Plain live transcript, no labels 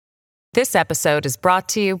This episode is brought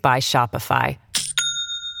to you by Shopify.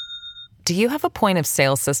 Do you have a point of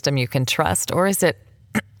sale system you can trust, or is it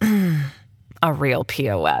a real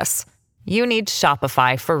POS? You need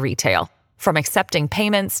Shopify for retail. From accepting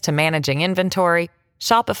payments to managing inventory,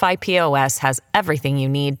 Shopify POS has everything you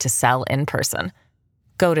need to sell in person.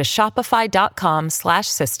 Go to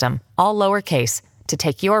shopify.com/system, all lowercase, to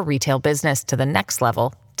take your retail business to the next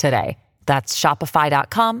level today. That's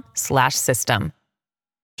shopify.com/system.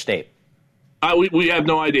 State. We have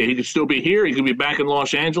no idea. He could still be here. He could be back in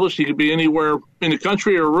Los Angeles. He could be anywhere in the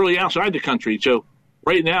country or really outside the country. So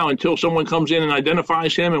right now, until someone comes in and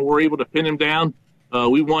identifies him and we're able to pin him down,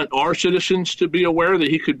 we want our citizens to be aware that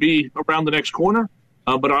he could be around the next corner.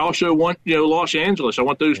 But I also want, Los Angeles. I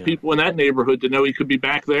want those people in that neighborhood to know he could be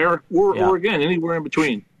back there or again, anywhere in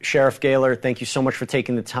between. Sheriff Gaylor, thank you so much for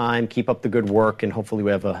taking the time. Keep up the good work, and hopefully we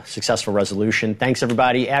have a successful resolution. Thanks,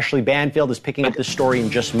 everybody. Ashley Banfield is picking up this story in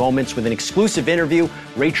just moments with an exclusive interview.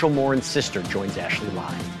 Rachel Morin's sister joins Ashley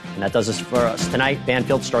live. And that does it for us tonight.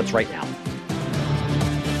 Banfield starts right now.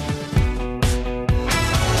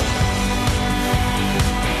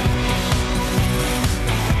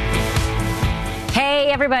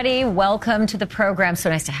 Hey, everybody. Welcome to the program. So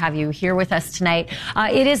nice to have you here with us tonight.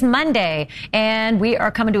 It is Monday, and we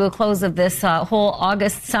are coming to a close of this whole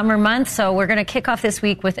August summer month. So we're going to kick off this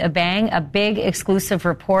week with a bang, a big exclusive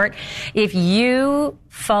report. If you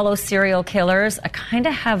follow serial killers, I kind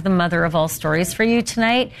of have the mother of all stories for you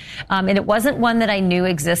tonight. And it wasn't one that I knew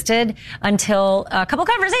existed until a couple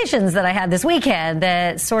conversations that I had this weekend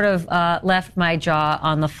that sort of left my jaw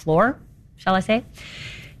on the floor, shall I say.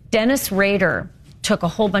 Dennis Rader took a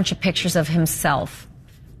whole bunch of pictures of himself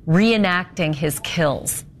reenacting his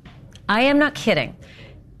kills. I am not kidding.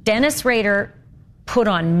 Dennis Rader put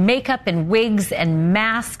on makeup and wigs and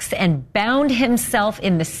masks and bound himself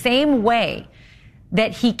in the same way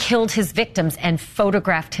that he killed his victims and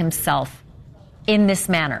photographed himself in this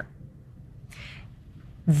manner.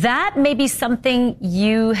 That may be something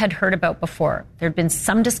you had heard about before. There had been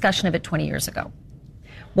some discussion of it 20 years ago.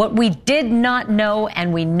 What we did not know,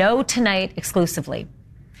 and we know tonight exclusively,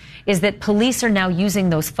 is that police are now using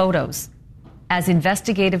those photos as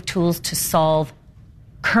investigative tools to solve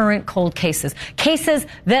current cold cases. Cases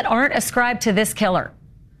that aren't ascribed to this killer.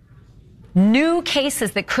 New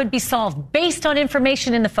cases that could be solved based on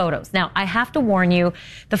information in the photos. Now, I have to warn you,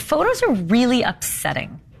 the photos are really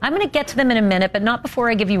upsetting. I'm going to get to them in a minute, but not before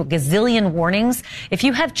I give you a gazillion warnings. If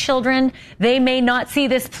you have children, they may not see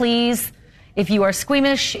this, please. If you are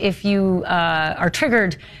squeamish, if you are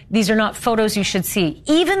triggered, these are not photos you should see.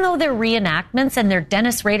 Even though they're reenactments and they're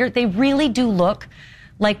Dennis Rader, they really do look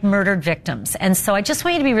like murdered victims. And so I just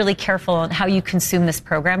want you to be really careful on how you consume this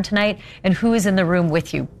program tonight and who is in the room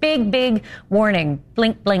with you. Big, big warning.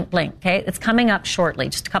 Blink, blink, blink. Okay? It's coming up shortly,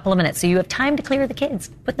 just a couple of minutes. So you have time to clear the kids.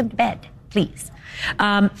 Put them to bed, please.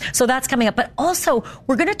 So that's coming up. But also,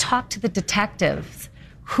 we're going to talk to the detectives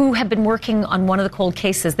who have been working on one of the cold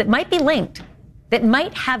cases that might be linked, that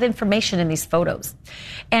might have information in these photos.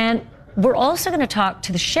 And we're also going to talk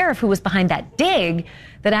to the sheriff who was behind that dig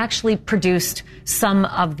that actually produced some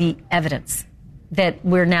of the evidence that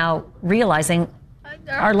we're now realizing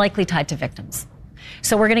are likely tied to victims.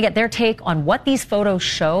 So we're going to get their take on what these photos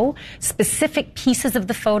show, specific pieces of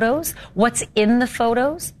the photos, what's in the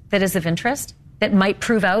photos that is of interest, that might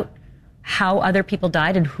prove out how other people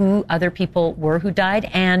died and who other people were who died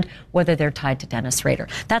and whether they're tied to Dennis Rader.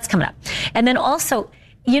 That's coming up. And then also,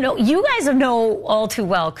 you guys know all too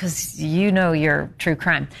well, because you know your true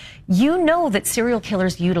crime. You know that serial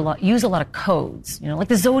killers use a lot of codes. Like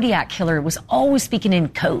the Zodiac killer was always speaking in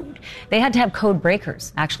code. They had to have code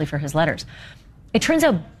breakers, actually, for his letters. It turns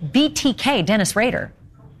out BTK, Dennis Rader,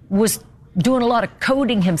 was doing a lot of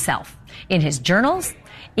coding himself in his journals,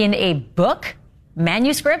 in a book,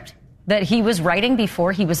 manuscript, that he was writing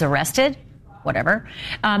before he was arrested, whatever.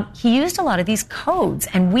 He used a lot of these codes,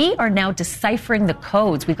 and we are now deciphering the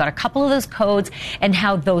codes. We've got a couple of those codes and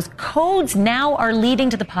how those codes now are leading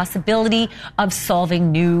to the possibility of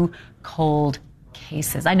solving new cold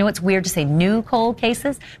cases. I know it's weird to say new cold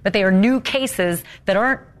cases, but they are new cases that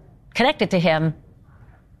aren't connected to him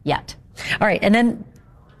yet. All right, and then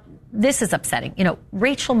this is upsetting.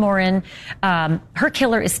 Rachel Morin, her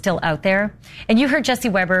killer is still out there. And you heard Jesse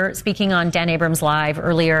Weber speaking on Dan Abrams Live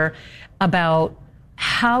earlier about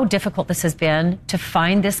how difficult this has been to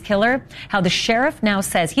find this killer, how the sheriff now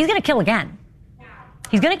says he's going to kill again.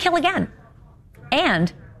 He's going to kill again.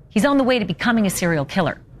 And he's on the way to becoming a serial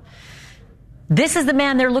killer. This is the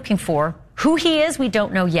man they're looking for. Who he is, we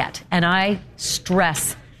don't know yet. And I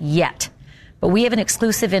stress yet. But we have an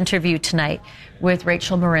exclusive interview tonight with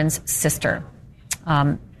Rachel Morin's sister.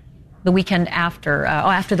 the weekend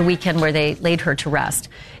after the weekend where they laid her to rest,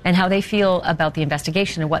 and how they feel about the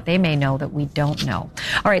investigation and what they may know that we don't know.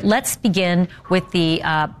 All right, let's begin with the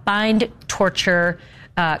bind, torture,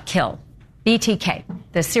 kill. BTK,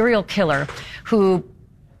 the serial killer who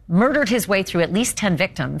murdered his way through at least 10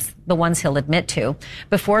 victims, the ones he'll admit to,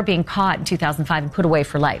 before being caught in 2005 and put away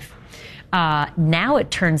for life. Now it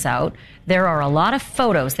turns out there are a lot of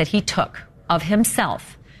photos that he took of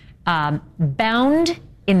himself bound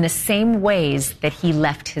in the same ways that he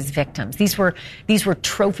left his victims. These were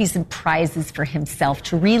trophies and prizes for himself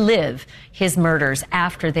to relive his murders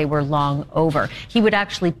after they were long over. He would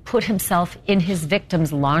actually put himself in his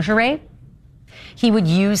victims' lingerie. He would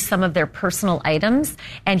use some of their personal items,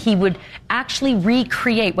 and he would actually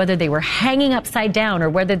recreate whether they were hanging upside down or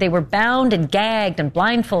whether they were bound and gagged and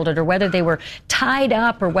blindfolded or whether they were tied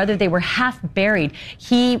up or whether they were half buried.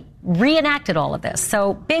 He reenacted all of this.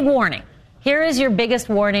 So big warning. Here is your biggest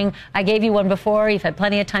warning. I gave you one before. You've had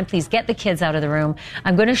plenty of time. Please get the kids out of the room.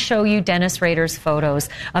 I'm going to show you Dennis Rader's photos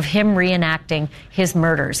of him reenacting his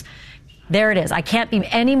murders. There it is. I can't be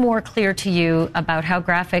any more clear to you about how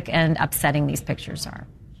graphic and upsetting these pictures are.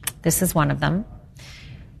 This is one of them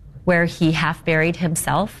where he half buried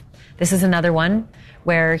himself. This is another one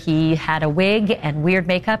where he had a wig and weird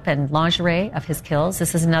makeup and lingerie of his kills.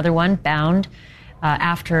 This is another one bound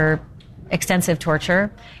after extensive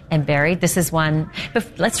torture and buried. This is one,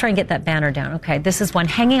 let's try and get that banner down. Okay, this is one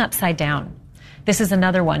hanging upside down. This is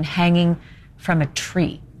another one hanging from a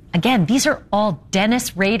tree. Again, these are all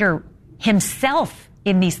Dennis Rader himself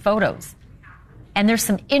in these photos. And there's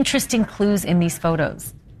some interesting clues in these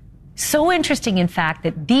photos. So interesting, in fact,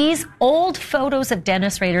 that these old photos of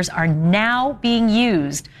Dennis Rader's are now being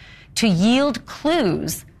used to yield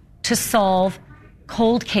clues to solve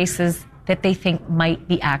cold cases that they think might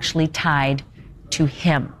be actually tied to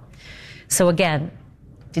him. So again,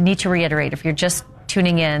 I need to reiterate, if you're just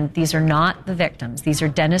tuning in, these are not the victims. These are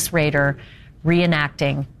Dennis Rader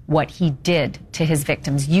reenacting what he did to his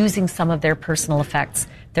victims, using some of their personal effects,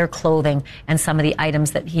 their clothing, and some of the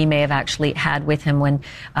items that he may have actually had with him when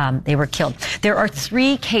they were killed. There are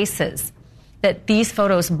 3 cases that these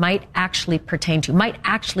photos might actually pertain to, might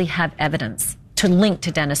actually have evidence to link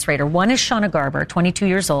to Dennis Rader. One is Shauna Garber, 22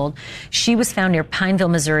 years old. She was found near Pineville,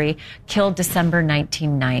 Missouri, killed December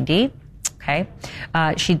 1990. Okay.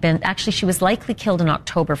 She was likely killed in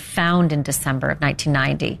October, found in December of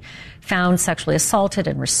 1990. Found sexually assaulted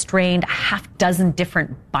and restrained. A half dozen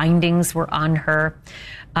different bindings were on her.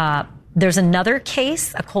 There's another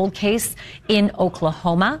case, a cold case in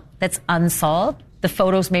Oklahoma that's unsolved. The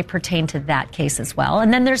photos may pertain to that case as well.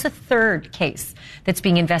 And then there's a third case that's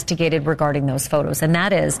being investigated regarding those photos, and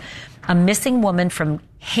that is a missing woman from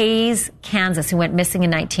Hays, Kansas, who went missing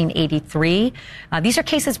in 1983. These are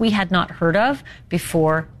cases we had not heard of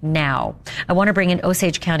before now. I want to bring in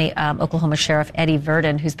Osage County, Oklahoma Sheriff Eddie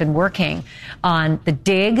Verdon, who's been working on the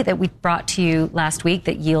dig that we brought to you last week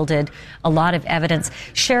that yielded a lot of evidence.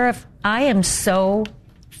 Sheriff, I am so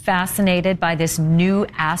fascinated by this new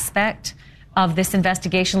aspect of this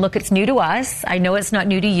investigation. Look, it's new to us. I know it's not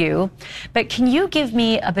new to you. But can you give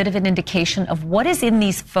me a bit of an indication of what is in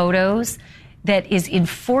these photos that is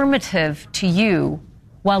informative to you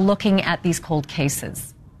while looking at these cold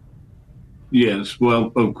cases? Yes.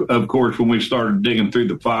 Well, of course, when we started digging through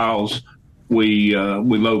the files, we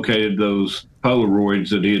located those Polaroids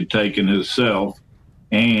that he had taken himself.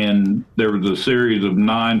 And there was a series of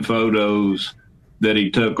 9 photos that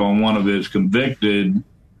he took on one of his convicted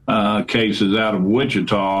cases out of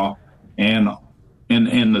Wichita, and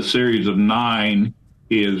in the series of 9,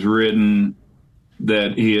 he has written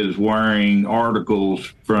that he is wearing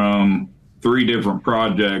articles from 3 different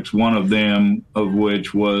projects, one of them of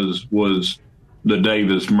which was the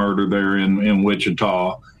Davis murder there in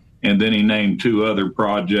Wichita, and then he named 2 other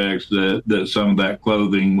projects that some of that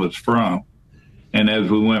clothing was from. And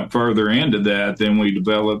as we went further into that, then we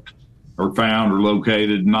developed or found or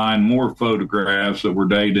located 9 more photographs that were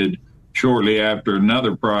dated shortly after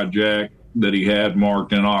another project that he had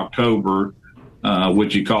marked in October,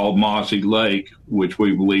 which he called Mossy Lake, which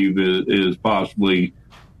we believe is possibly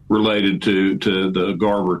related to the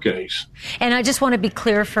Garber case. And I just want to be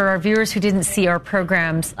clear for our viewers who didn't see our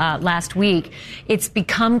programs last week, it's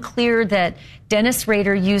become clear that Dennis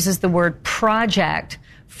Rader uses the word project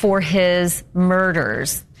for his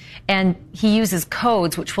murders. And he uses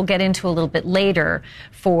codes, which we'll get into a little bit later,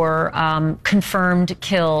 for confirmed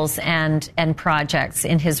kills and projects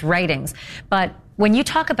in his writings. But when you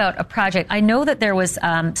talk about a project, I know that there was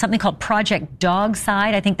something called Project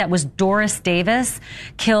Dogside. I think that was Doris Davis,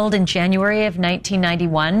 killed in January of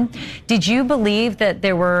 1991. Did you believe that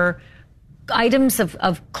there were items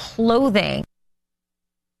of clothing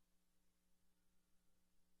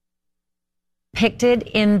depicted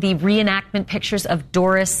in the reenactment pictures of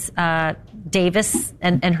Doris Davis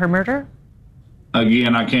and her murder?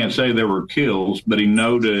 Again, I can't say there were kills, but he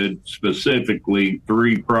noted specifically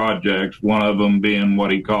 3 projects, one of them being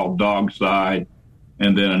what he called Dogside,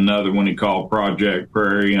 and then another one he called Project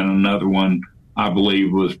Prairie, and another one I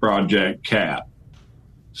believe was Project Cat.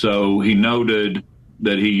 So he noted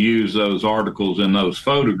that he used those articles in those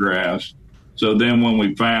photographs. So then when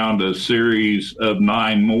we found a series of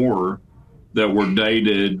 9 more that were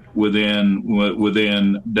dated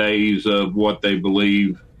within days of what they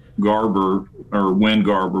believe Garber or when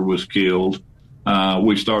Garber was killed,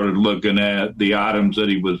 we started looking at the items that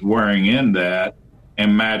he was wearing in that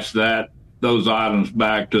and matched those items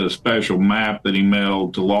back to a special map that he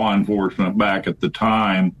mailed to law enforcement back at the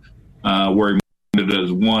time, where he marked it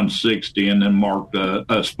as 160 and then marked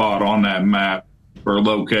a spot on that map for a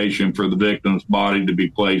location for the victim's body to be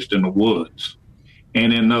placed in the woods.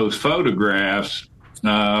 And in those photographs,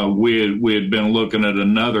 we had been looking at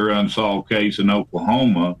another unsolved case in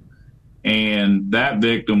Oklahoma, and that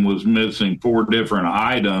victim was missing 4 different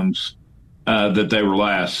items that they were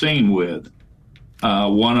last seen with.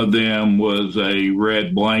 One of them was a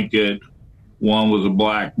red blanket, one was a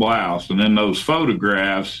black blouse, and in those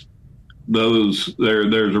photographs, there's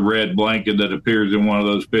a red blanket that appears in one of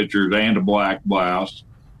those pictures and a black blouse,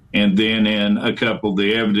 and then in a couple of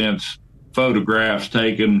the evidence photographs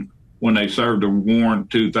taken when they served a warrant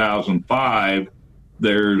 2005,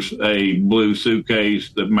 there's a blue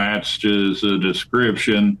suitcase that matches a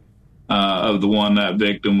description of the one that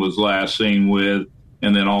victim was last seen with,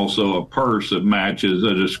 and then also a purse that matches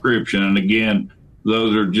a description. And again,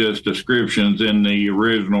 those are just descriptions in the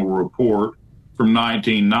original report from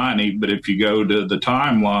 1990, but if you go to the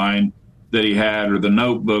timeline that he had or the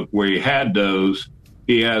notebook where he had those,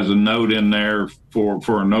 he has a note in there for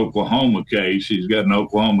an Oklahoma case. He's got an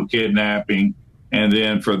Oklahoma kidnapping, and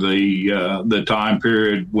then for the time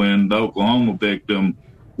period when the Oklahoma victim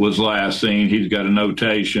was last seen, he's got a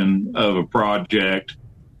notation of a project.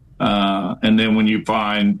 And then when you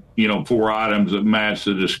find 4 items that match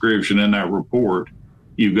the description in that report,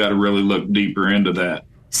 you've got to really look deeper into that.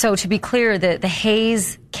 So to be clear, the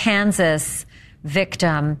Hays, Kansas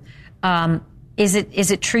victim. Is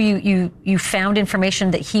it true you found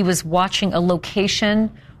information that he was watching a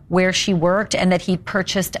location where she worked and that he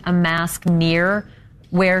purchased a mask near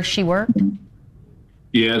where she worked?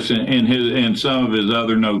 Yes, in some of his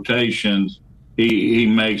other notations, he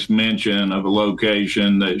makes mention of a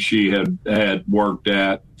location that she had worked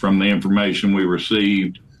at from the information we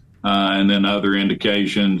received, and then other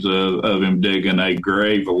indications of him digging a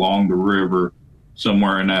grave along the river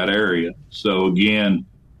somewhere in that area. So again,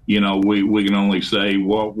 we can only say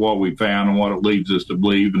what we found and what it leads us to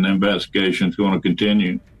believe, and the investigation is going to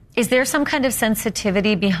continue. Is there some kind of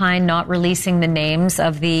sensitivity behind not releasing the names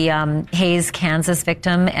of the Hays, Kansas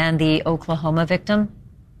victim and the Oklahoma victim?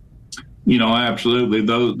 Absolutely.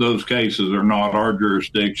 Those cases are not our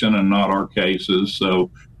jurisdiction and not our cases.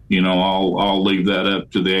 So, I'll leave that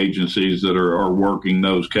up to the agencies that are working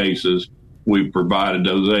those cases. We've provided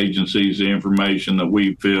those agencies the information that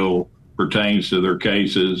we feel pertains to their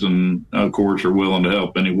cases, and of course are willing to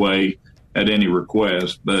help any way at any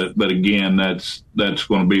request. But again, that's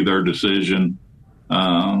going to be their decision,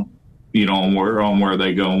 on where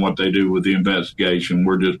they go and what they do with the investigation.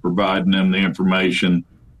 We're just providing them the information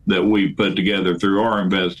that we put together through our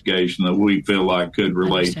investigation that we feel like could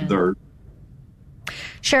relate to theirs.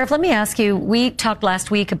 Sheriff, let me ask you, we talked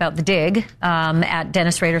last week about the dig at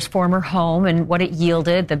Dennis Rader's former home and what it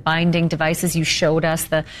yielded, the binding devices. You showed us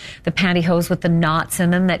the pantyhose with the knots in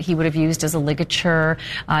them that he would have used as a ligature.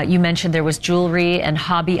 You mentioned there was jewelry and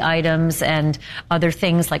hobby items and other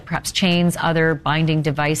things like perhaps chains, other binding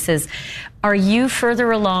devices. Are you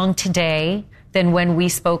further along today than when we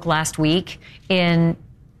spoke last week in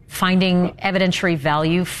finding evidentiary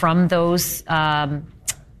value from those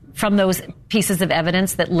pieces of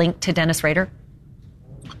evidence that link to Dennis Rader?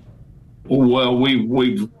 Well,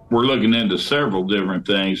 we're looking into several different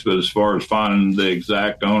things, but as far as finding the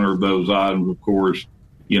exact owner of those items, of course,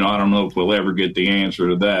 I don't know if we'll ever get the answer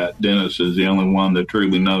to that. Dennis is the only one that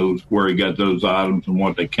truly knows where he got those items and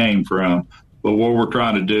what they came from. But what we're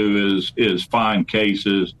trying to do is find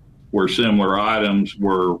cases where similar items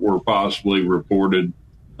were possibly reported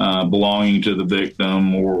belonging to the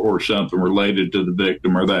victim or something related to the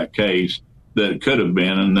victim or that case that could have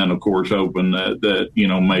been, and then of course open that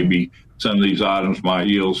maybe some of these items might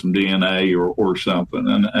yield some DNA or something.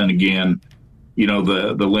 And again,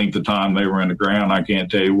 the length of time they were in the ground. I can't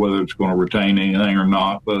tell you whether it's going to retain anything or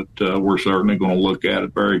not, but we're certainly going to look at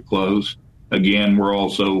it very close. Again, we're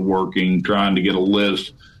also trying to get a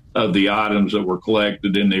list of the items that were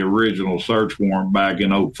collected in the original search warrant back in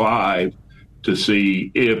 2005 to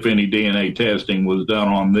see if any DNA testing was done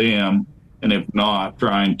on them. And if not,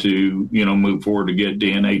 trying to, move forward to get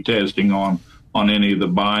DNA testing on any of the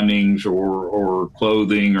bindings or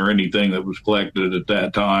clothing or anything that was collected at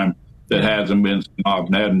that time that hasn't been swabbed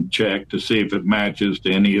and hadn't checked to see if it matches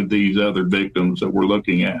to any of these other victims that we're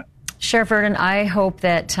looking at. Sheriff Verdon, I hope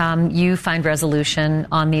that you find resolution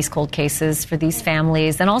on these cold cases for these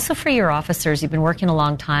families and also for your officers. You've been working a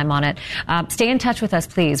long time on it. Stay in touch with us,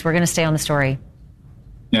 please. We're going to stay on the story.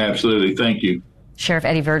 Yeah, absolutely. Thank you. Sheriff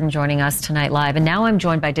Eddie Verdon joining us tonight live. And now I'm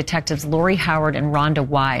joined by Detectives Lori Howard and Rhonda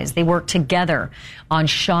Wise. They worked together on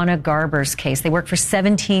Shauna Garber's case. They worked for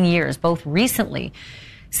 17 years, both recently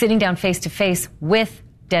sitting down face-to-face with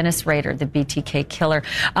Dennis Rader, the BTK killer.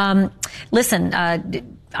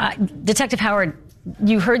 Detective Howard,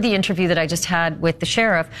 you heard the interview that I just had with the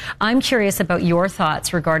sheriff. I'm curious about your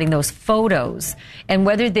thoughts regarding those photos and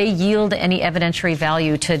whether they yield any evidentiary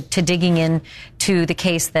value to digging into the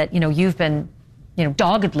case that, you've been,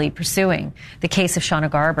 doggedly pursuing, the case of Shauna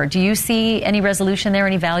Garber. Do you see any resolution there,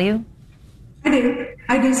 any value?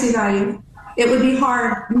 I do see value. It would be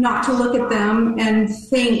hard not to look at them and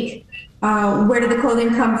think, where did the clothing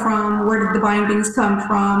come from? Where did the bindings come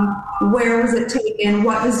from? Where was it taken?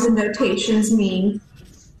 What does the notations mean?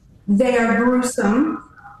 They are gruesome,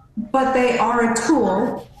 but they are a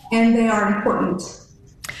tool and they are important.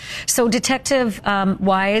 So Detective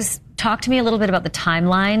Wise, talk to me a little bit about the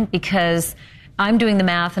timeline, because I'm doing the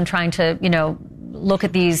math and trying to, look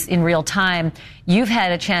at these in real time. You've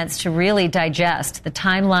had a chance to really digest the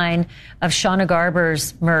timeline of Shauna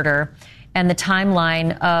Garber's murder and the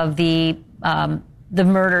timeline of the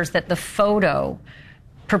murders that the photo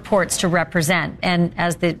purports to represent. And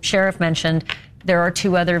as the sheriff mentioned, there are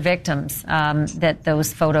two other victims that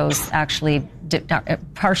those photos actually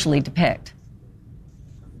partially depict.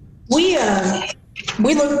 We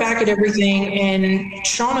look back at everything, and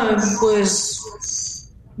Shauna was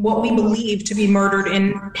what we believe to be murdered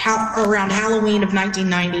around Halloween of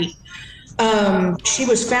 1990. She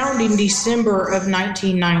was found in December of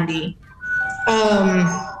 1990.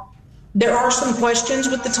 There are some questions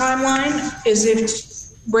with the timeline, as if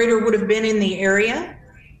Rader would have been in the area,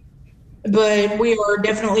 but we are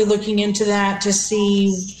definitely looking into that to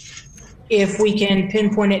see if we can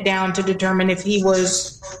pinpoint it down to determine if he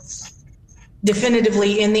was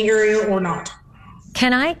definitively in the area or not.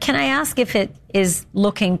 Can I ask if it is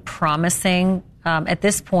looking promising at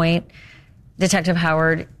this point, Detective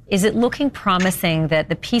Howard? Is it looking promising that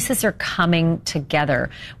the pieces are coming together,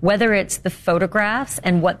 whether it's the photographs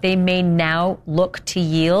and what they may now look to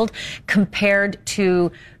yield compared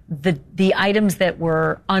to the items that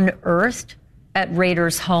were unearthed at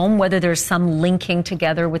Rader's home, whether there's some linking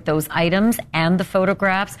together with those items and the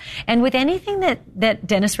photographs, and with anything that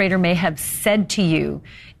Dennis Rader may have said to you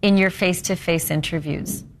in your face-to-face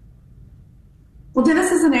interviews? Well,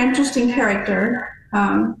 Dennis is an interesting character.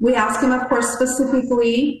 We asked him, of course,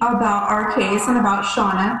 specifically about our case and about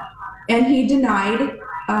Shauna, and he denied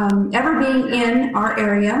ever being in our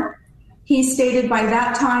area. He stated by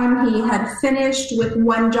that time he had finished with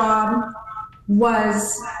one job,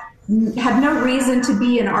 had no reason to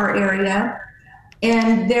be in our area,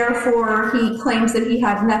 and therefore he claims that he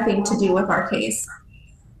had nothing to do with our case.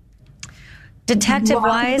 Detective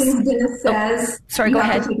Wise, Dennis says, sorry, go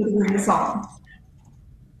ahead. Take it with a grain of salt.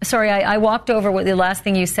 Sorry, I walked over what the last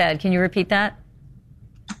thing you said. Can you repeat that?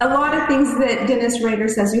 A lot of things that Dennis Rader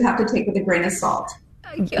says you have to take with a grain of salt.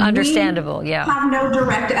 Understandable, yeah. We have no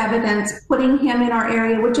direct evidence putting him in our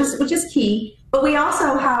area, which is key. But we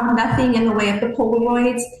also have nothing in the way of the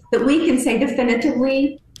Polaroids that we can say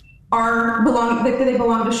definitively that they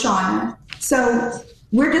belong to Shauna. So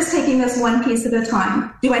we're just taking this one piece at a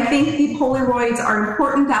time. Do I think the Polaroids are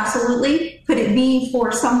important? Absolutely. Could it be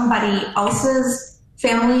for somebody else's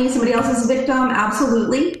family, somebody else's victim?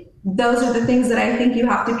 Absolutely. Those are the things that I think you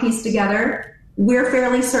have to piece together. We're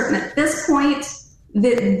fairly certain at this point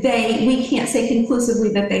that we can't say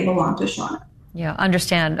conclusively that they belong to Shauna. Yeah,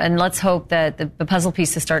 understand. And let's hope that the puzzle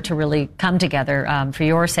pieces start to really come together for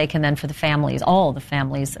your sake and then for the families, all the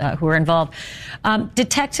families who are involved.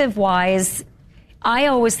 Detective Wise, I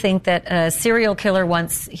always think that a serial killer,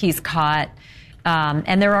 once he's caught,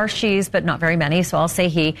 and there are she's, but not very many, so I'll say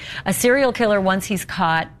he, a serial killer, once he's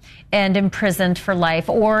caught and imprisoned for life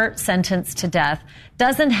or sentenced to death,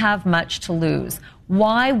 doesn't have much to lose.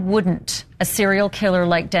 Why wouldn't a serial killer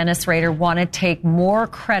like Dennis Rader want to take more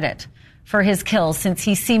credit for his kills, since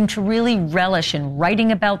he seemed to really relish in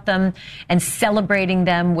writing about them and celebrating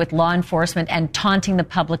them with law enforcement and taunting the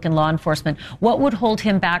public and law enforcement? What would hold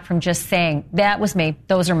him back from just saying, that was me,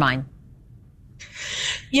 those are mine?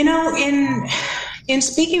 You know, in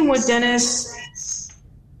speaking with Dennis,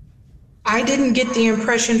 I didn't get the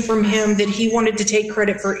impression from him that he wanted to take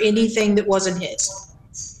credit for anything that wasn't his.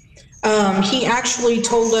 He actually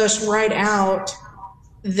told us right out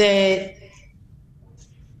that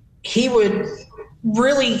he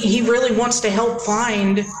really wants to help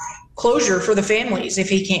find closure for the families if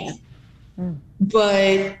he can.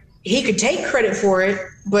 But he could take credit for it,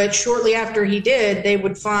 but shortly after he did, they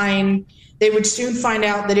would soon find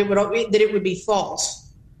out that it would be false,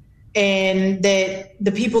 and that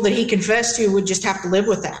the people that he confessed to would just have to live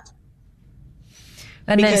with that.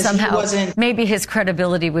 And then somehow maybe his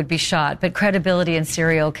credibility would be shot. But credibility in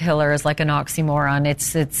serial killer is like an oxymoron.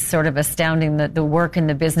 It's sort of astounding, the work and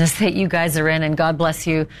the business that you guys are in, and God bless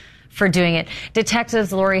you for doing it.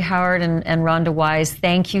 Detectives Lori Howard and Rhonda Wise,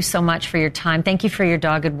 thank you so much for your time. Thank you for your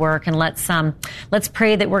dogged work. And let's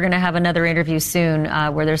pray that we're going to have another interview soon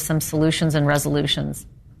where there's some solutions and resolutions.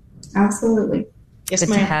 Absolutely. Yes,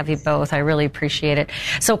 Good to have you both. I really appreciate it.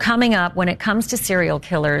 So coming up, when it comes to serial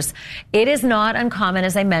killers, it is not uncommon,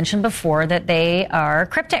 as I mentioned before, that they are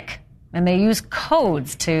cryptic and they use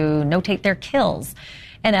codes to notate their kills.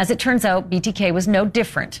 And as it turns out, BTK was no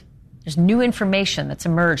different. There's new information that's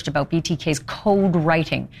emerged about BTK's code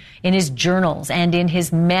writing in his journals and in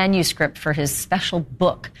his manuscript for his special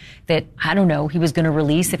book that, I don't know, he was going to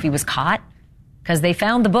release if he was caught, because they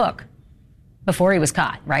found the book before he was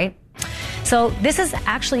caught, right? So this is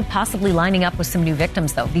actually possibly lining up with some new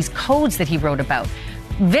victims, though. These codes that he wrote about,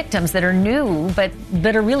 victims that are new, but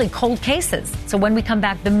that are really cold cases. So when we come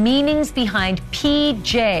back, the meanings behind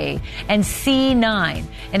PJ and C9,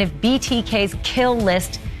 and if BTK's kill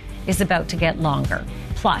list is about to get longer.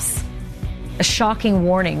 Plus, a shocking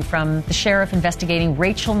warning from the sheriff investigating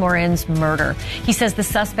Rachel Morin's murder. He says the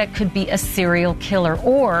suspect could be a serial killer,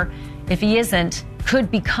 or if he isn't,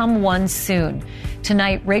 could become one soon.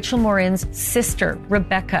 Tonight, Rachel Morin's sister,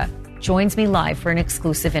 Rebecca, joins me live for an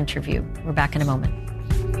exclusive interview. We're back in a moment.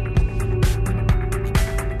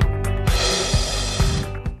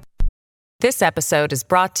 This episode is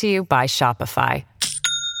brought to you by Shopify.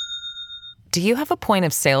 Do you have a point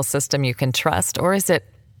of sale system you can trust, or is it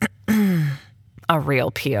a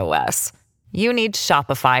real POS? You need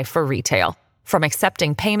Shopify for retail. From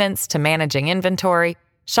accepting payments to managing inventory,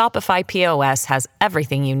 Shopify POS has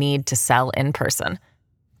everything you need to sell in person.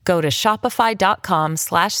 Go to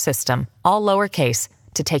shopify.com/system, all lowercase,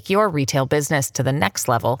 to take your retail business to the next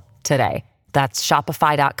level today. That's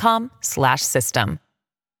shopify.com/system.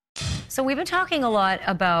 So we've been talking a lot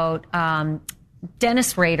about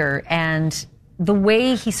Dennis Rader and the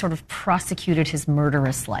way he sort of prosecuted his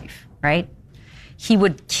murderous life, right? He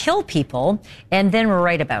would kill people and then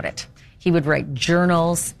write about it. He would write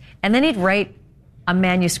journals, and then he'd write a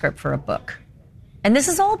manuscript for a book. And this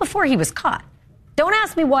is all before he was caught. Don't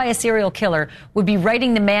ask me why a serial killer would be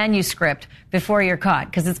writing the manuscript before you're caught,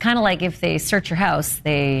 because it's kind of like if they search your house,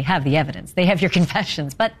 they have the evidence. They have your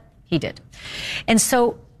confessions, but he did. And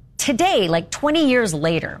so today, like 20 years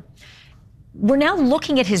later, we're now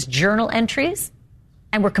looking at his journal entries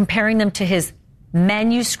and we're comparing them to his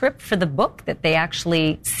manuscript for the book that they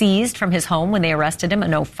actually seized from his home when they arrested him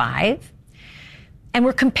in 2005. And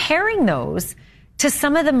we're comparing those to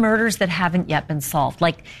some of the murders that haven't yet been solved,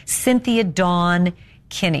 like Cynthia Dawn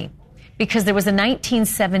Kinney, because there was a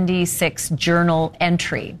 1976 journal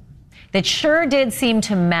entry that sure did seem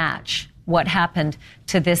to match what happened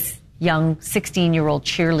to this young 16-year-old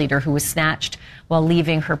cheerleader who was snatched while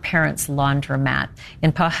leaving her parents' laundromat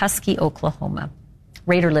in Pawhuskee, Oklahoma.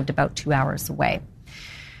 Rader lived about 2 hours away.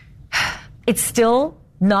 It's still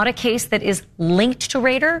not a case that is linked to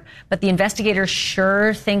Rader, but the investigators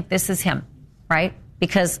sure think this is him, right?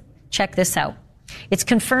 Because check this out. It's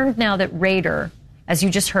confirmed now that Rader, as you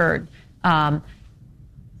just heard,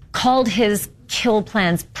 called his kill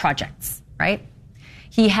plans projects, right?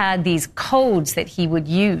 He had these codes that he would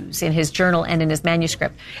use in his journal and in his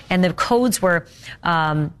manuscript. And the codes were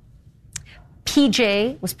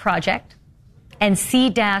PJ was project and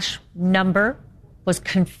C-number was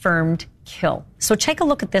confirmed kill. So take a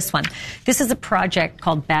look at this one. This is a project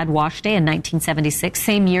called Bad Wash Day in 1976,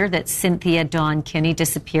 same year that Cynthia Dawn Kinney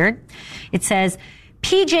disappeared. It says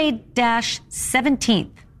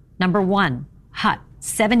PJ-17th, number 1, Hut,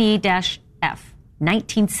 7E-F,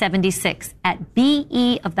 1976, at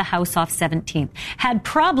BE of the house off 17th. Had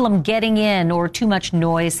problem getting in or too much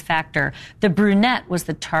noise factor. The brunette was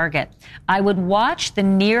the target. I would watch the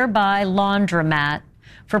nearby laundromat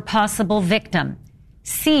for possible victim.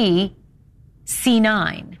 C,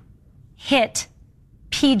 C9. Hit,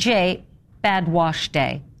 PJ, bad wash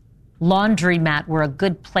day. Laundromat were a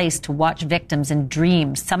good place to watch victims in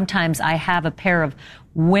dreams. Sometimes I have a pair of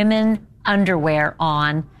women underwear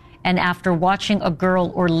on, and after watching a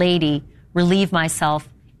girl or lady, relieve myself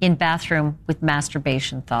in bathroom with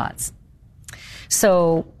masturbation thoughts.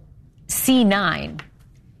 So C9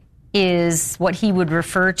 is what he would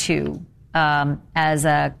refer to as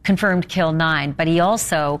a confirmed kill 9, but he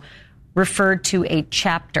also referred to a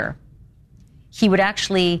chapter. He would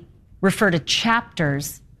actually refer to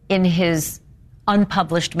chapters in his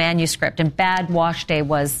unpublished manuscript, and Bad Wash Day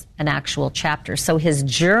was an actual chapter. So his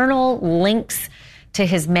journal links to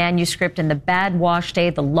his manuscript, and the Bad Wash Day,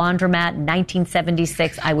 the laundromat,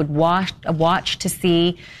 1976, I would watch to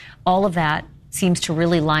see. All of that seems to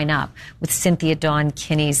really line up with Cynthia Dawn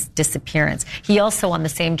Kinney's disappearance. He also, on the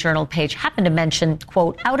same journal page, happened to mention,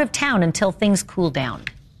 quote, out of town until things cool down.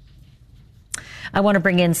 I want to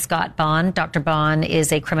bring in Scott Bond. Dr. Bond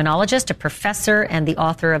is a criminologist, a professor, and the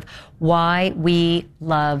author of Why We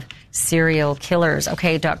Love Serial Killers.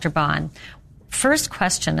 Okay, Dr. Bond, first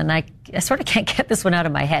question, and I sort of can't get this one out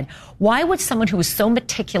of my head. Why would someone who was so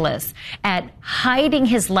meticulous at hiding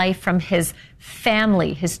his life from his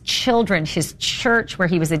family, his children, his church where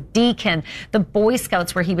he was a deacon, the Boy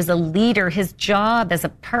Scouts where he was a leader, his job as a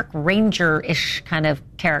park ranger-ish kind of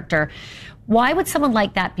character, why would someone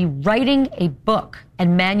like that be writing a book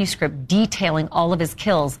and manuscript detailing all of his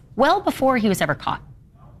kills well before he was ever caught?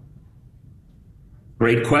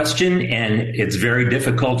 Great question, and it's very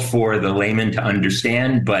difficult for the layman to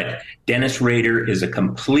understand, but Dennis Rader is a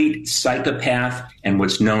complete psychopath and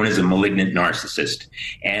what's known as a malignant narcissist.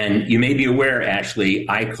 And you may be aware, Ashley,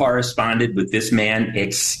 I corresponded with this man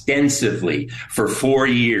extensively for 4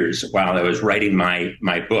 years while I was writing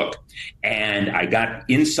my book. And I got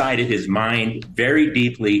inside of his mind very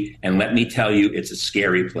deeply, and let me tell you, it's a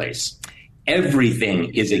scary place.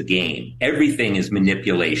 Everything is a game. Everything is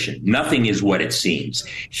manipulation. Nothing is what it seems.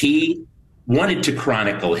 He wanted to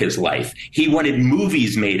chronicle his life. He wanted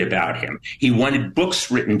movies made about him. He wanted books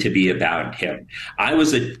written to be about him. I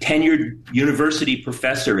was a tenured university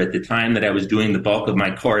professor at the time that I was doing the bulk of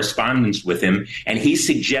my correspondence with him, and he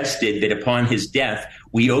suggested that upon his death,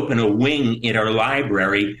 we open a wing in our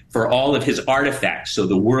library for all of his artifacts so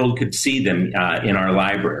the world could see them in our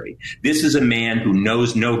library. This is a man who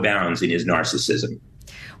knows no bounds in his narcissism.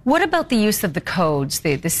 What about the use of the codes,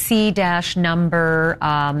 the C- number,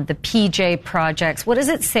 the PJ projects? What does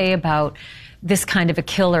it say about this kind of a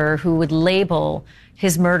killer who would label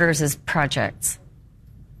his murders as projects?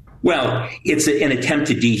 Well, it's an attempt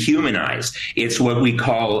to dehumanize. It's what we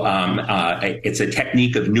call, it's a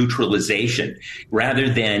technique of neutralization.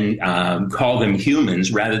 Rather than call them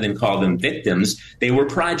humans, rather than call them victims, they were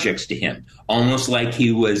projects to him, almost like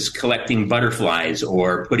he was collecting butterflies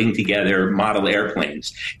or putting together model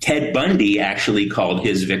airplanes. Ted Bundy actually called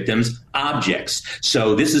his victims objects.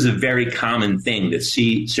 So this is a very common thing that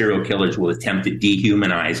serial killers will attempt to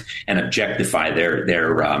dehumanize and objectify their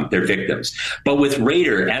victims. But with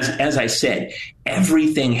Rader, as I said,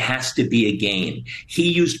 everything has to be a game.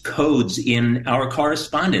 He used codes in our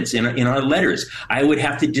correspondence, in our letters. I would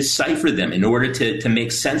have to decipher them in order to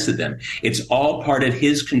make sense of them. It's all part of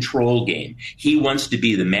his control game. He wants to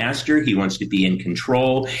be the master. He wants to be in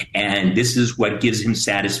control. And this is what gives him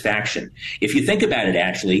satisfaction. If you think about it,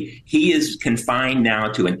 actually, he is confined now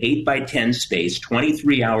to an 8x10 space,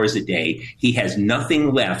 23 hours a day. He has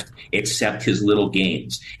nothing left except his little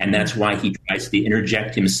games. And that's why he tries to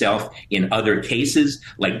interject himself in other cases,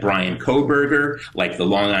 like Brian Kohberger, like the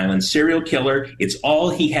Long Island serial killer. It's all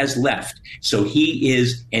he has left. So he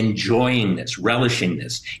is enjoying this, relishing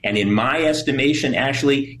this. And in my estimation,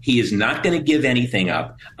 Ashley, he is not going to give anything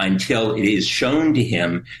up until it is shown to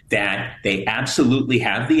him that they absolutely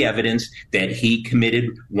have the evidence that he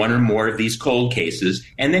committed one or more of these cold cases,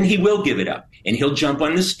 and then he will give it up. And he'll jump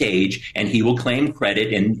on the stage and he will claim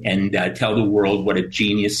credit and tell the world what a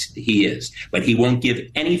genius he is. But he won't give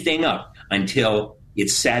anything up until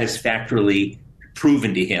it's satisfactorily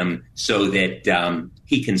proven to him so that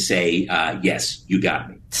he can say, yes, you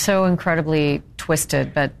got me. So incredibly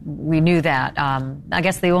twisted, but we knew that. I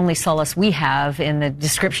guess the only solace we have in the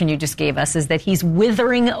description you just gave us is that he's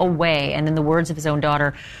withering away, and in the words of his own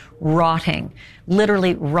daughter, rotting,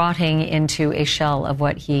 literally rotting into a shell of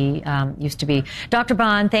what he used to be. Dr.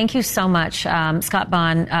 Bond, thank you so much. Scott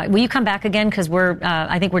Bond, will you come back again? Because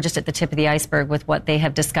I think we're just at the tip of the iceberg with what they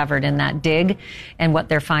have discovered in that dig and what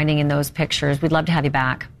they're finding in those pictures. We'd love to have you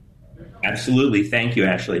back. Absolutely. Thank you,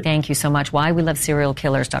 Ashley. Thank you so much. Why We Love Serial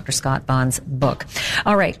Killers, Dr. Scott Bond's book.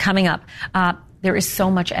 All right, coming up. There is so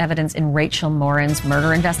much evidence in Rachel Morin's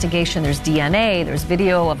murder investigation. There's DNA, there's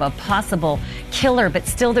video of a possible killer, but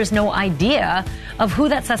still there's no idea of who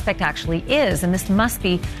that suspect actually is. And this must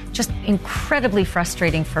be just incredibly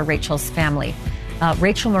frustrating for Rachel's family.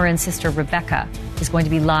 Rachel Morin's sister, Rebecca, is going to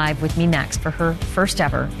be live with me next for her first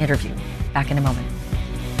ever interview. Back in a moment.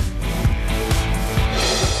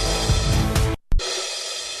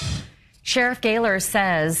 Sheriff Gaylor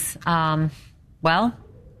says,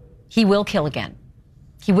 he will kill again.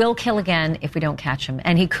 He will kill again if we don't catch him,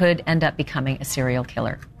 and he could end up becoming a serial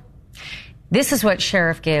killer. This is what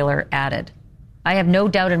Sheriff Gaylor added. I have no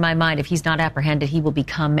doubt in my mind if he's not apprehended, he will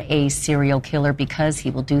become a serial killer because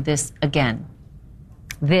he will do this again.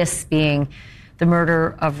 This being the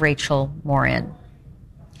murder of Rachel Morin.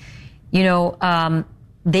 You know,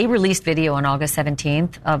 they released video on August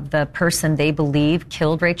 17th of the person they believe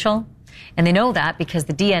killed Rachel. And they know that because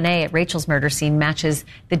the DNA at Rachel's murder scene matches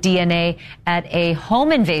the DNA at a home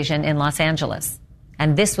invasion in Los Angeles.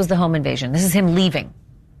 And this was the home invasion. This is him leaving.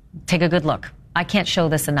 Take a good look. I can't show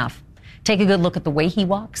this enough. Take a good look at the way he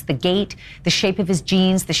walks, the gait, the shape of his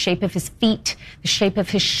jeans, the shape of his feet, the shape of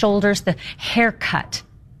his shoulders, the haircut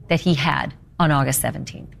that he had on August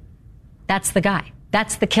 17th. That's the guy.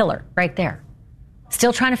 That's the killer right there.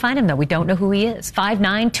 Still trying to find him, though. We don't know who he is.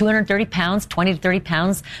 5'9", 230 pounds, 20 to 30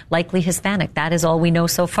 pounds, likely Hispanic. That is all we know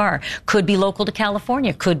so far. Could be local to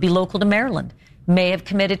California, could be local to Maryland. May have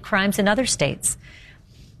committed crimes in other states.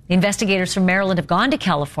 The investigators from Maryland have gone to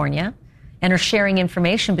California and are sharing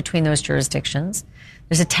information between those jurisdictions.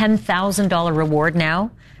 There's a $10,000 reward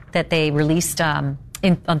now that they released on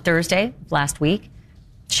Thursday last week.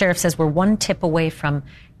 Sheriff says we're one tip away from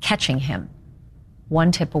catching him.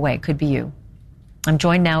 One tip away. Could be you. I'm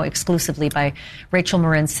joined now exclusively by Rachel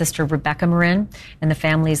Morin's sister, Rebecca Morin, and the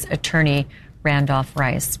family's attorney, Randolph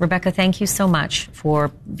Rice. Rebecca, thank you so much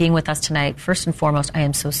for being with us tonight. First and foremost, I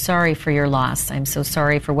am so sorry for your loss. I'm so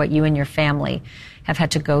sorry for what you and your family have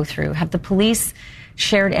had to go through. Have the police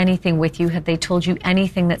shared anything with you? Have they told you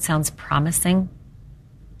anything that sounds promising?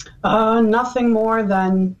 Nothing more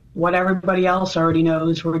than what everybody else already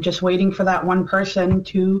knows. We're just waiting for that one person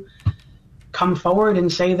to come forward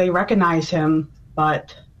and say they recognize him.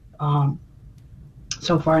 But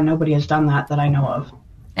so far, nobody has done that I know of.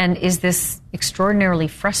 And is this extraordinarily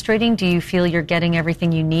frustrating? Do you feel you're getting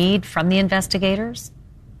everything you need from the investigators?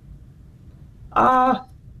 That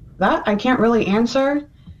I can't really answer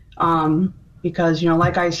because,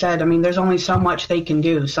 like I said, there's only so much they can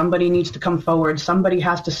do. Somebody needs to come forward. Somebody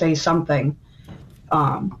has to say something.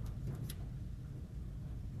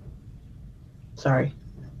 Sorry.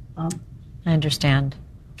 I understand.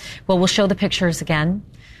 Well, we'll show the pictures again.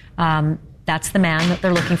 That's the man that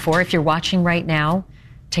they're looking for. If you're watching right now,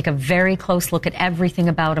 take a very close look at everything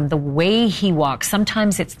about him, the way he walks.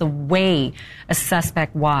 Sometimes it's the way a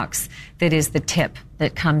suspect walks that is the tip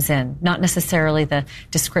that comes in, not necessarily the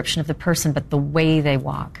description of the person, but the way they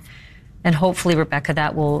walk. And hopefully, Rebecca,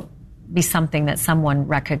 that will be something that someone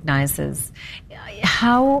recognizes.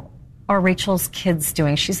 How are Rachel's kids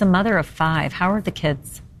doing? She's a mother of 5. How are the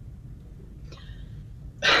kids?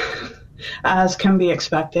 As can be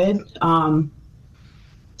expected.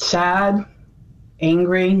 Sad,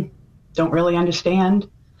 angry, don't really understand.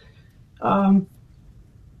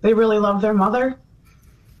 They really love their mother.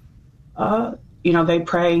 They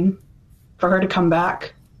pray for her to come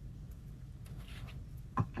back.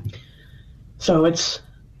 So it's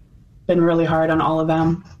been really hard on all of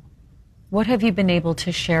them. What have you been able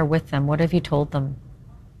to share with them? What have you told them?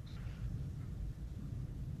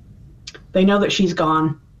 They know that she's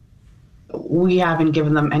gone. We haven't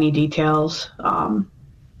given them any details,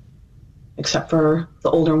 except for the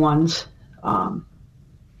older ones.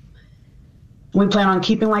 We plan on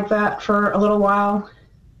keeping like that for a little while,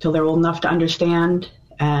 till they're old enough to understand,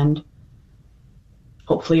 and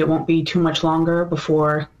hopefully it won't be too much longer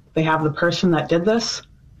before they have the person that did this.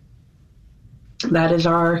 That is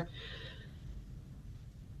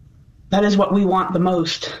what we want the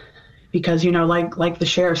most, because, like the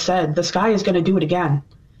sheriff said, this guy is going to do it again.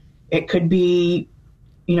 It could be,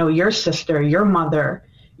 your sister, your mother,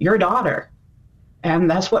 your daughter. And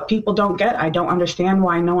that's what people don't get. I don't understand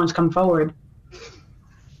why no one's come forward.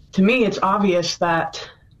 To me, it's obvious that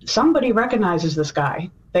somebody recognizes this guy.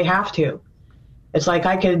 They have to. It's like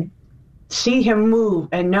I could see him move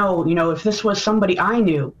and know, if this was somebody I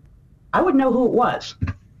knew, I would know who it was.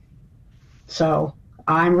 So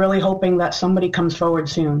I'm really hoping that somebody comes forward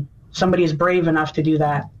soon. Somebody is brave enough to do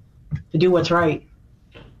that, to do what's right.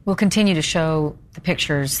 We'll continue to show the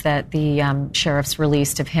pictures that the sheriffs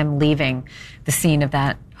released of him leaving the scene of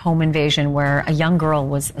that home invasion where a young girl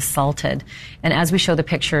was assaulted. And as we show the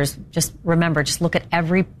pictures, just remember, just look at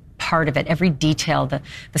every part of it, every detail, the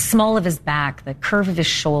small of his back, the curve of his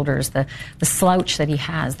shoulders, the slouch that he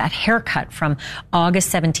has, that haircut from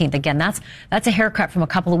August 17th. Again, that's a haircut from a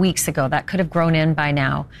couple of weeks ago. That could have grown in by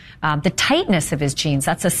now. The tightness of his jeans,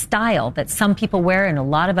 that's a style that some people wear and a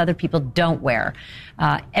lot of other people don't wear.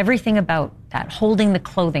 Everything about that, holding the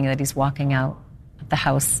clothing that he's walking out of the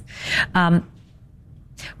house.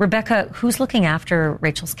 Rebecca, who's looking after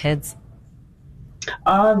Rachel's kids?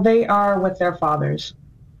 They are with their fathers.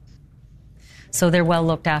 So they're well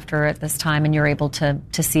looked after at this time, and you're able to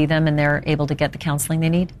see them, and they're able to get the counseling they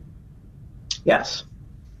need? Yes.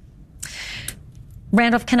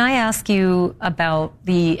 Randolph, can I ask you about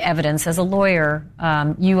the evidence? As a lawyer,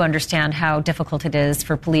 you understand how difficult it is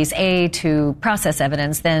for police, A, to process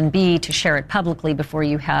evidence, then B, to share it publicly before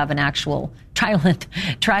you have an actual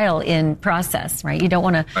trial in process, right? You don't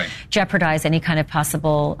want to jeopardize any kind of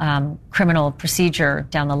possible criminal procedure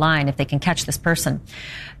down the line if they can catch this person.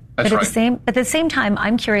 But at the same time,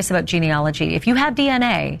 I'm curious about genealogy. If you have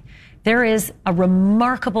DNA, there is a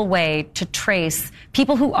remarkable way to trace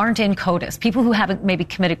people who aren't in CODIS, people who haven't maybe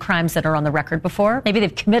committed crimes that are on the record before. Maybe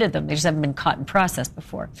they've committed them, they just haven't been caught and processed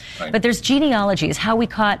before. Right. But there's genealogy. It's how we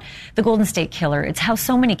caught the Golden State Killer. It's how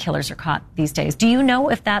so many killers are caught these days. Do you know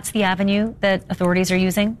if that's the avenue that authorities are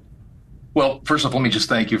using? Well, first off, let me just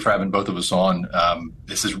thank you for having both of us on.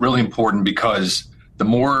 This is really important because the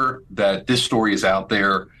more that this story is out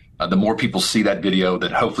there, the more people see that video,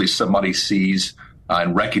 that hopefully somebody sees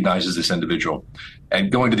and recognizes this individual.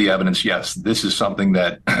 And going to the evidence, yes, this is something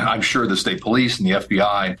that I'm sure the state police and the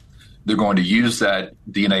FBI, they're going to use that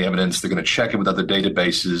DNA evidence. They're going to check it with other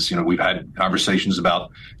databases. You know, we've had conversations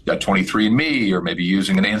about 23andMe or maybe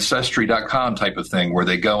using an Ancestry.com type of thing where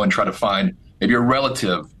they go and try to find maybe a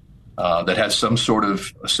relative that has some sort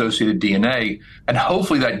of associated DNA. And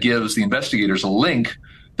hopefully that gives the investigators a link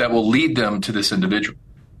that will lead them to this individual.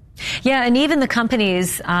 Yeah, and even the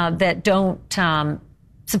companies that don't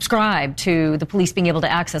subscribe to the police being able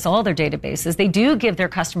to access all their databases, they do give their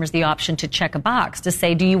customers the option to check a box to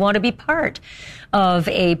say, do you want to be part of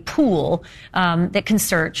a pool that can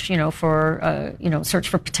search, search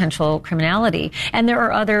for potential criminality? And there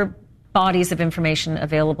are other bodies of information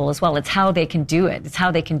available as well. It's how they can do it. It's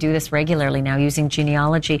how they can do this regularly now using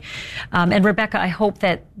genealogy. And Rebecca, I hope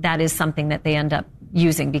that is something that they end up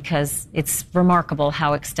using, because it's remarkable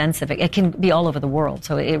how extensive it can be all over the world.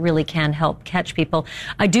 So it really can help catch people.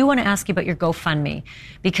 I do want to ask you about your GoFundMe,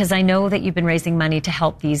 because I know that you've been raising money to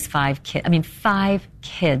help these 5 kids. I mean, 5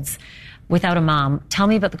 kids without a mom. Tell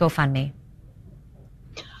me about the GoFundMe.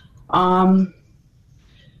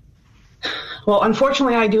 Well,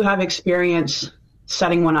 unfortunately, I do have experience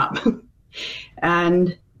setting one up.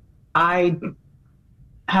 And I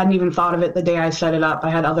hadn't even thought of it the day I set it up. I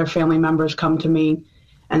had other family members come to me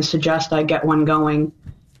and suggest I get one going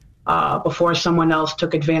before someone else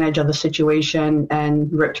took advantage of the situation and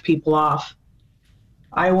ripped people off.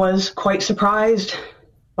 I was quite surprised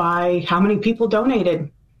by how many people donated.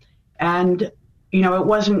 And, it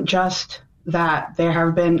wasn't just that. There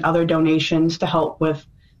have been other donations to help with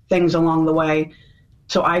things along the way.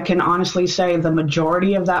 So I can honestly say the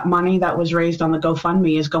majority of that money that was raised on the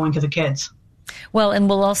GoFundMe is going to the kids. Well, and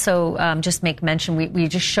we'll also just make mention, we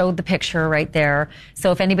just showed the picture right there.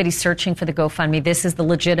 So if anybody's searching for the GoFundMe, this is the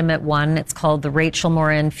legitimate one. It's called the Rachel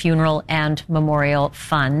Morin Funeral and Memorial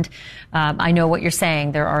Fund. I know what you're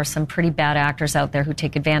saying. There are some pretty bad actors out there who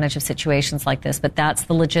take advantage of situations like this, but that's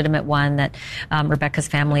the legitimate one that Rebecca's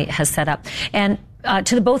family has set up. And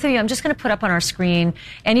to the both of you, I'm just going to put up on our screen,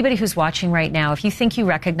 anybody who's watching right now, if you think you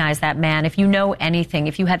recognize that man, if you know anything,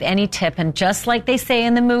 if you have any tip, and just like they say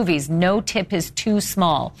in the movies, no tip is too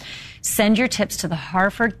small, send your tips to the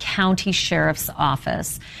Harford County Sheriff's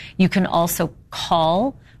Office. You can also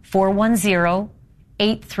call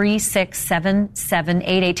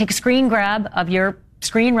 410-836-7788. Take a screen grab of your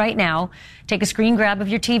screen right now. Take a screen grab of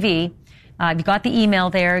your TV. You've got the email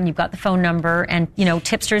there and you've got the phone number, and,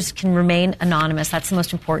 tipsters can remain anonymous. That's the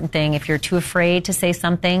most important thing. If you're too afraid to say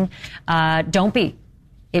something, don't be.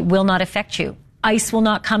 It will not affect you. ICE will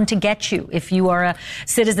not come to get you if you are a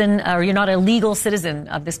citizen or you're not a legal citizen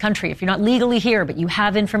of this country. If you're not legally here, but you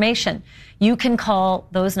have information, you can call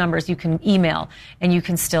those numbers, you can email, and you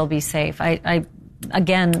can still be safe. I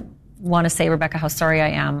again, want to say, Rebecca, how sorry I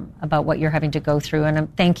am about what you're having to go through. And I'm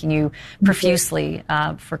thanking you profusely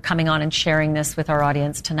for coming on and sharing this with our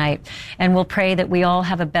audience tonight. And we'll pray that we all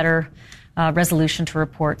have a better resolution to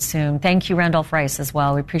report soon. Thank you, Randolph Rice, as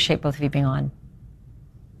well. We appreciate both of you being on.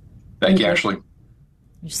 Thank you, Ashley.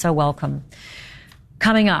 You're so welcome.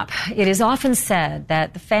 Coming up, it is often said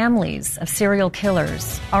that the families of serial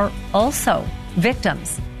killers are also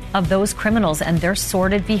victims of those criminals and their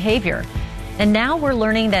sordid behavior. And now we're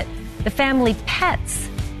learning that the family pets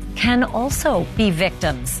can also be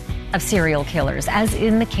victims of serial killers, as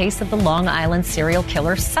in the case of the Long Island serial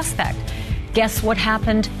killer suspect. Guess what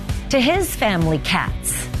happened to his family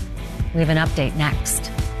cats? We have an update next.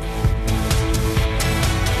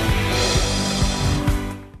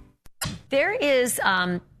 There is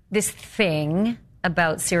this thing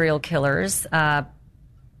about serial killers.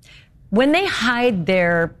 When they hide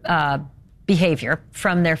their behavior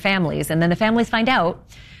from their families and then the families find out,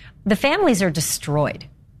 the families are destroyed.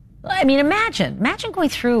 I mean, imagine going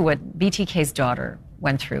through what BTK's daughter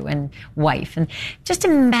went through and wife. And just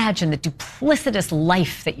imagine the duplicitous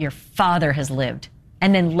life that your father has lived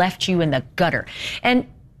and then left you in the gutter. And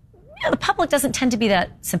the public doesn't tend to be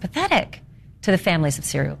that sympathetic to the families of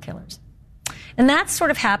serial killers. And that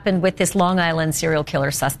sort of happened with this Long Island serial killer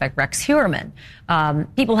suspect, Rex Heuermann.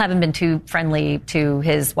 People haven't been too friendly to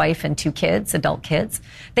his wife and 2 kids, adult kids.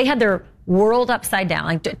 They had their world upside down,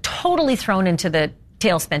 like totally thrown into the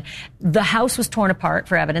tailspin. The house was torn apart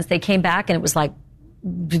for evidence. They came back and it was like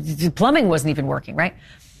the plumbing wasn't even working, right?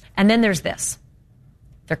 And then there's this.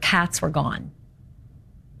 Their cats were gone.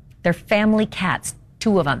 Their family cats,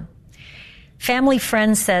 2 of them. Family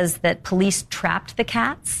friend says that police trapped the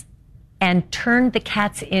cats and turned the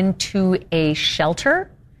cats into a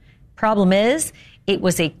shelter. Problem is, it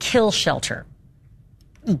was a kill shelter.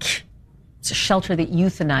 Eek. It's a shelter that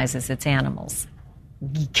euthanizes its animals.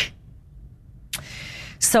 Eek.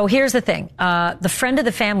 So here's the thing. The friend of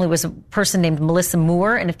the family was a person named Melissa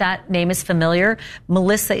Moore, and if that name is familiar,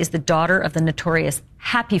 Melissa is the daughter of the notorious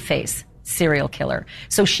Happy Face serial killer.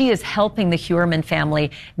 So she is helping the Heuermann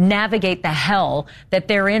family navigate the hell that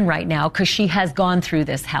they're in right now because she has gone through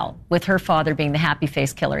this hell with her father being the Happy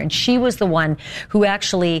Face killer. And she was the one who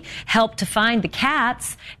actually helped to find the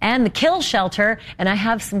cats and the kill shelter. And I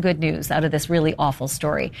have some good news out of this really awful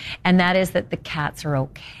story. And that is that the cats are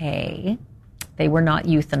okay. They were not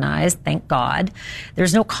euthanized, thank God.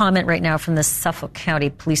 There's no comment right now from the Suffolk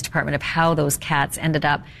County Police Department of how those cats ended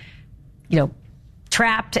up,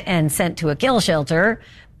 trapped and sent to a kill shelter,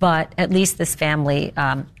 but at least this family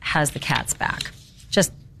has the cats back.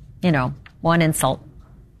 Just, one insult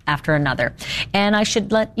after another. And I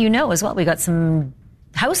should let you know as well, we got some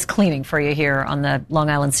house cleaning for you here on the Long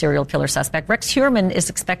Island serial killer suspect. Rex Heuermann is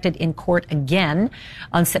expected in court again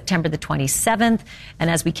on September the 27th. And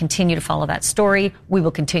as we continue to follow that story, we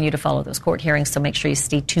will continue to follow those court hearings. So make sure you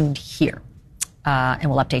stay tuned here and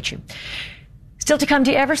we'll update you. Still to come, do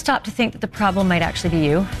you ever stop to think that the problem might actually be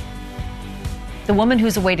you? The woman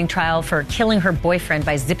who's awaiting trial for killing her boyfriend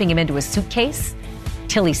by zipping him into a suitcase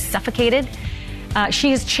till he suffocated. She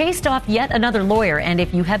has chased off yet another lawyer, and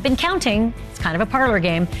if you have been counting, it's kind of a parlor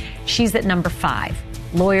game, she's at number 5,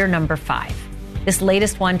 lawyer number 5. This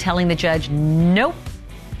latest one telling the judge, nope,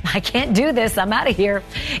 I can't do this, I'm out of here.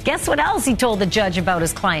 Guess what else he told the judge about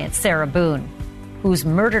his client, Sarah Boone, whose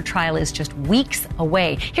murder trial is just weeks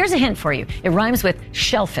away. Here's a hint for you. It rhymes with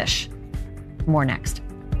shellfish. More next.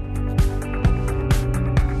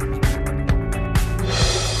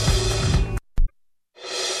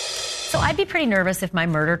 So I'd be pretty nervous if my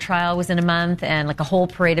murder trial was in a month and like a whole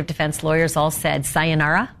parade of defense lawyers all said,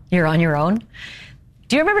 sayonara, you're on your own.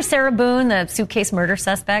 Do you remember Sarah Boone, the suitcase murder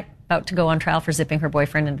suspect, about to go on trial for zipping her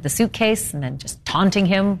boyfriend into the suitcase and then just taunting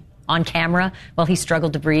him on camera while he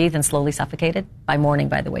struggled to breathe and slowly suffocated? By morning,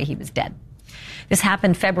 by the way, he was dead. This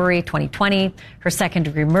happened February 2020. Her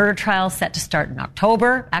second-degree murder trial set to start in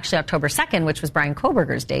October, actually October 2nd, which was Brian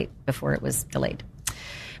Kohberger's date before it was delayed.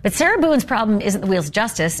 But Sarah Boone's problem isn't the wheels of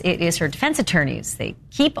justice. It is her defense attorneys. They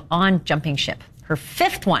keep on jumping ship. Her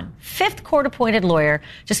fifth court-appointed lawyer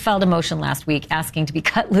just filed a motion last week asking to be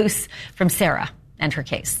cut loose from Sarah and her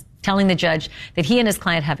case, telling the judge that he and his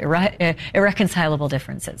client have irreconcilable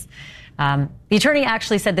differences. The attorney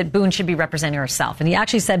actually said that Boone should be representing herself. And he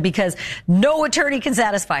actually said because no attorney can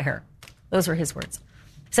satisfy her. Those were his words.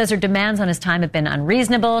 Says her demands on his time have been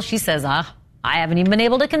unreasonable. She says, I haven't even been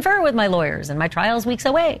able to confer with my lawyers and my trial's weeks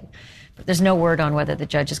away. But there's no word on whether the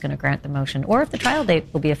judge is going to grant the motion or if the trial date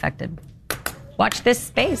will be affected. Watch this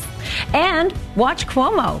space. And watch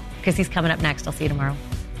Cuomo because he's coming up next. I'll see you tomorrow.